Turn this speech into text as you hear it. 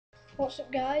What's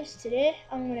up guys, today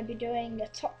I'm going to be doing a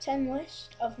top 10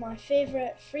 list of my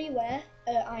favourite freeware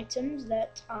items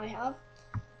that I have.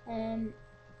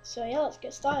 So yeah, let's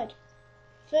get started.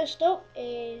 First up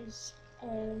is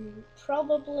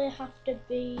probably have to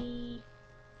be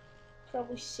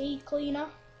Sea Cleaner.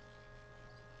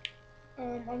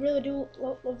 I really do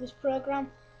love this program.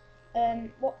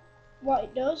 What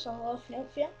it does, I'll open it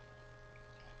up for you.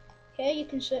 Here you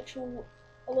can search for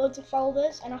loads of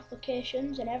folders and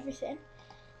applications and everything,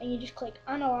 and you just click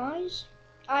analyze.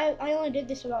 I only did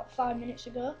this about 5 minutes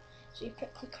ago, so you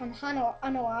click on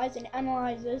analyze and it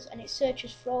analyzes and it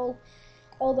searches for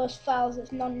all those files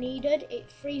that's non-needed. It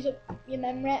frees up your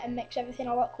memory and makes everything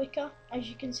a lot quicker. As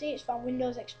you can see, it's found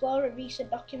Windows Explorer,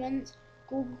 recent documents,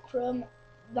 Google Chrome.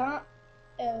 That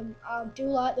I do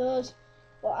like those,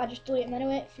 but I just delete them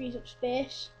anyway. It frees up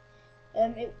space.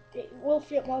 It will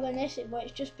free up more than this, but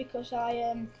it's just because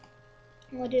I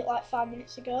only did it like 5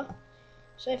 minutes ago.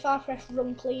 So if I press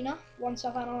run cleaner, once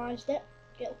I've analysed it,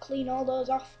 it'll clean all those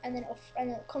off, and then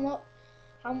it'll come up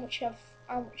how much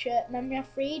memory I've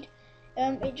freed.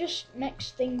 It just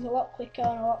makes things a lot quicker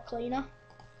and a lot cleaner.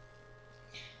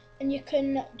 And you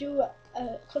can do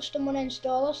a custom one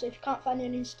installer. So if you can't find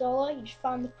an installer, you just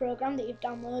find the program that you've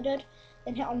downloaded,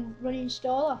 then hit on run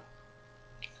installer.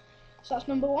 So that's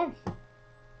number one.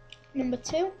 Number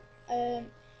two,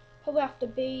 probably have to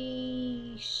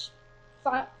be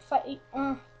I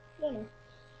don't know,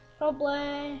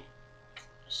 probably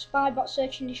Spybot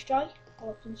Search and Destroy. I'll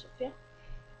open this up here.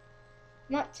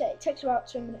 And it takes about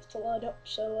 2 minutes to load up,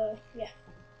 so yeah.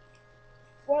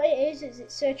 What it is it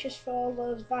searches for all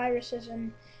those viruses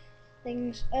and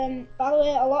things. By the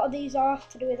way, a lot of these are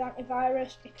to do with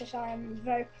antivirus because I am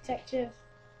very protective.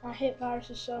 I hate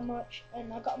viruses so much,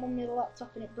 and I got them on my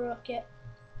laptop and it broke it.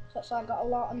 So that's why I got a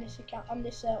lot on this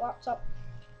laptop.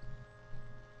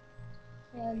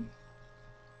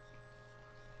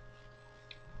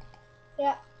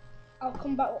 Yeah, I'll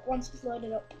come back once it's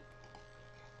loaded up.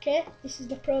 Okay, this is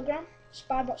the program,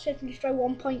 Spybot Search and Destroy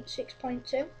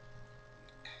 1.6.2.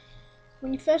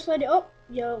 When you first load it up,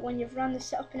 when you've run the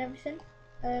setup and everything,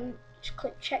 just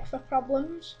click check for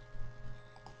problems.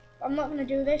 I'm not going to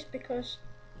do this because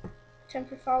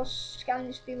temporary files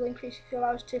scanning speed will increase if you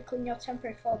allow us to clean your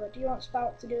temporary folder. Do you want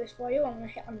Spybot to do this for you? I'm going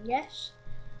to hit on yes.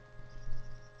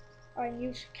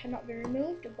 Use cannot be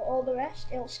removed, but all the rest,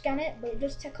 it'll scan it, but it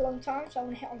does take a long time, so I'm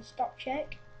going to hit on stop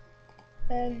check.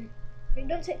 It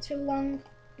don't take too long,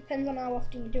 depends on how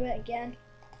often you do it again.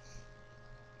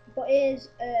 But it is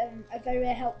a very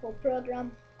helpful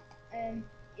program.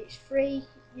 It's free.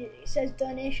 It says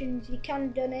donations. You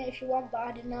can donate if you want, but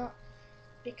I did not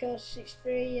because it's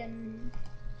free and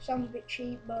sounds a bit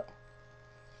cheap. But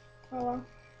oh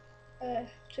well.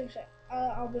 2 seconds.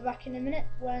 I'll be back in a minute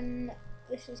when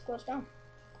this is closed down.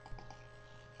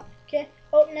 Okay.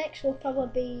 Up next will probably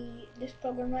be this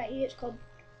program right here. It's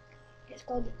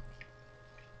called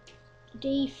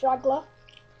Defraggler,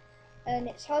 and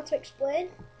it's hard to explain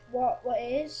what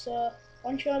it is. So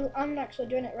I'm actually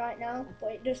doing it right now,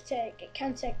 but it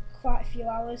can take quite a few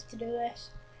hours to do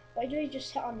this. What you do is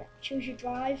just hit on choose your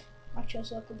drive. I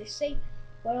chose local disk C,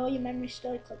 where all your memory is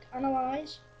stored. Click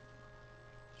analyze.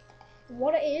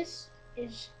 What it is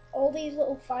all these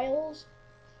little files.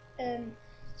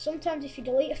 Sometimes if you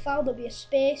delete a file, there'll be a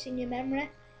space in your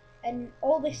memory, and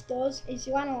all this does is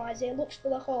you analyse it, looks for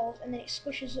the holes, and then it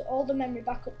squishes all the memory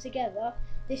back up together.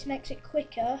 This makes it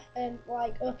quicker,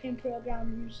 like opening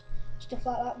programs, stuff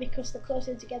like that, because they're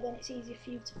closer together and it's easier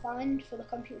for you to find, for the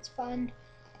computer to find.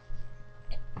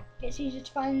 It's easier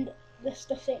to find the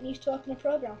stuff that it needs to open a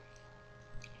program.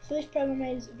 So this program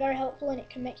is very helpful and it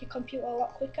can make your computer a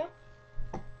lot quicker.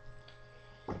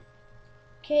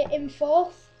 Okay, in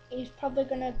fourth is probably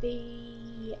going to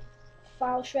be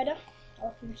File Shredder. I'll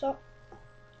open this up.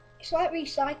 It's like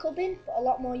Recycle Bin, but a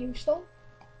lot more useful.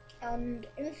 And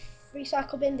in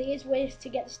Recycle Bin, there is ways to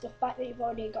get the stuff back that you've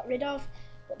already got rid of,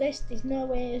 but there's no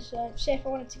ways. Say if I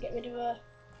wanted to get rid of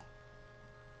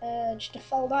just a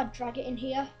folder, I'd drag it in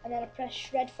here, and then I press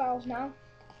Shred Files Now.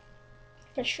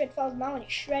 Press Shred Files Now, and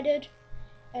it's shredded,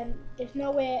 and there's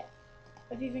no way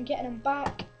of even getting them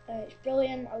back. It's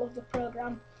brilliant. I love the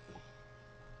program.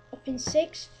 Up in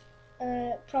sixth,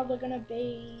 probably going to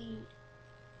be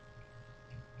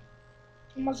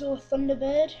Mozilla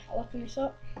Thunderbird. I'll open this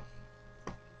up.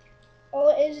 All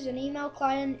it is an email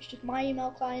client. It's just my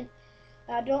email client.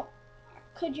 I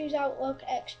could use Outlook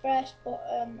Express, but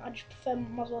I just prefer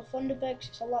Mozilla Thunderbird because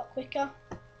it's a lot quicker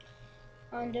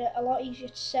and a lot easier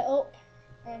to set up.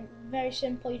 Very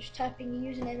simple. You just type in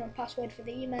your username and password for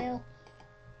the email.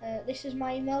 This is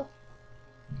my email.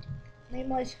 My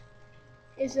email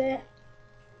is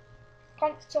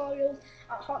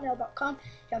conttutorials@hotmail.com.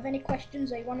 If you have any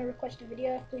questions or you want to request a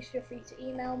video, please feel free to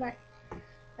email me,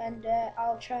 and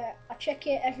I check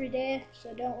it every day,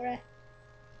 so don't worry.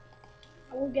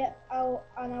 I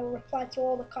will reply to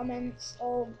all the comments,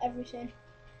 everything.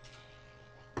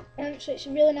 So it's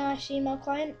a really nice email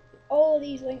client. All of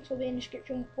these links will be in the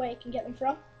description where you can get them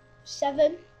from.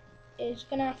 7 is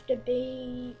gonna have to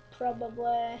be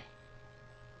probably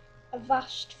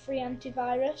Avast free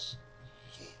antivirus.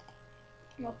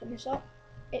 I'm opening this up.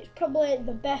 It's probably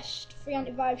the best free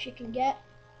antivirus you can get.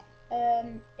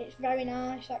 It's very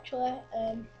nice actually.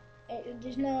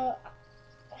 It's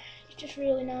just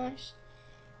really nice.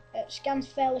 It scans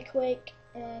fairly quick.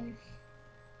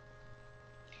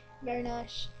 Very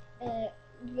nice.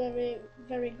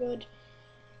 Very good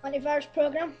antivirus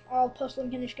program. I'll post a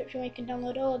link in the description where you can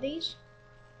download all of these.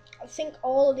 I think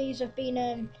all of these have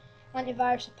been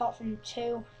antivirus apart from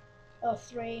 2 or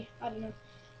 3, I don't know.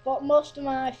 But most of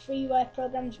my freeware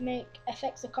programs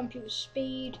affects the computer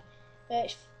speed,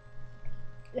 the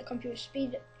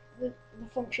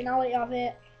functionality of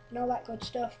it, and all that good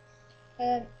stuff.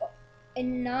 In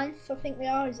 9th, I think we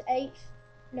are, is 8th,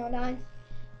 no 9th,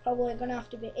 probably going to have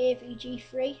to be AVG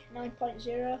free,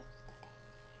 9.0.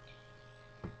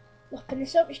 Looking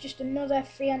this up, it's just another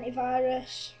free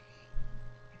antivirus.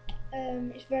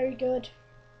 It's very good.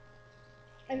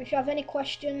 And if you have any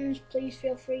questions, please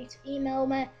feel free to email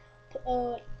me,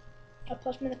 or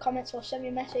post them in the comments, or send me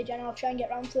a message and I'll try and get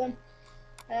around to them.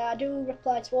 I do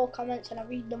reply to all comments and I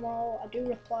read them all. I do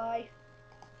reply.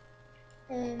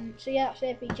 So yeah, that's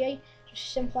AVG, just a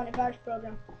simple antivirus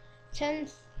program.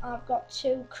 10th, I've got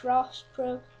 2 cross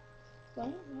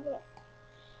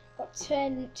got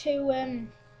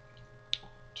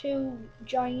two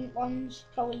giant ones,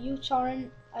 probably uTorrent.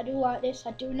 I do like this.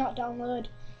 I do not download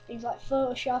things like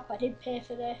Photoshop. I did pay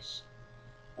for this.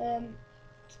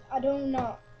 I do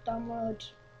not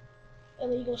download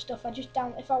illegal stuff. I just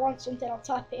if I want something, I'll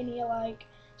type it in here. Like,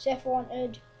 say if I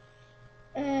wanted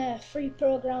free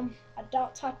program, I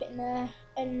don't type it in there.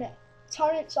 And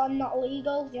torrents are not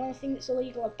illegal. The only thing that's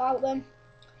illegal about them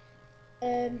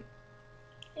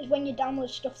is when you download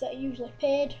stuff that are usually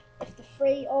paid. If they're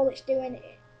free, all it's doing,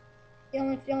 the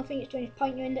only thing it's doing is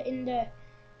pointing you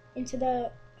into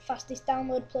the fastest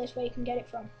download place where you can get it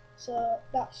from. So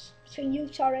that's between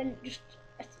uTorrent, just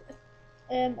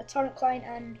a torrent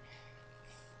client,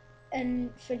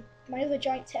 and for my other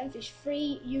giant 10th is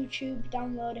free YouTube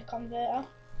downloader converter.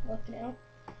 I'll open it up.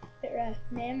 Bit of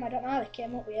a name, I don't know how they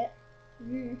came up with it.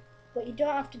 But you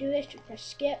don't have to do this, just press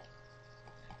skip.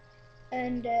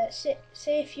 And say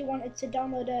if you wanted to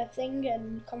download a thing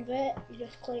and convert, you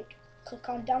just click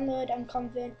on download and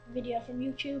convert video from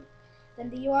YouTube. Then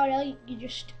the URL, you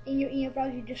just in your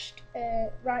browser, you just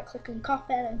right click and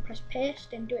copy, and press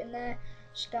paste and do it in there.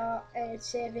 Start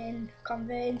saving,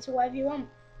 converting to whatever you want.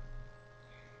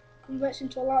 Converts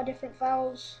into a lot of different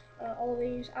files. All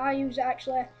these I use it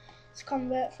actually to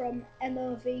convert from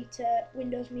MOV to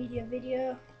Windows Media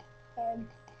Video.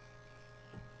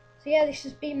 So yeah, this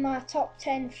has been my top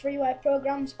 10 freeware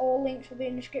programs. All links will be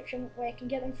in the description where you can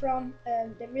get them from.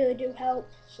 They really do help.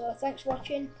 So thanks for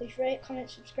watching. Please rate, comment,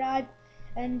 subscribe,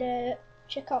 and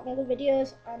check out my other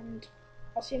videos, and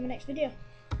I'll see you in my next video.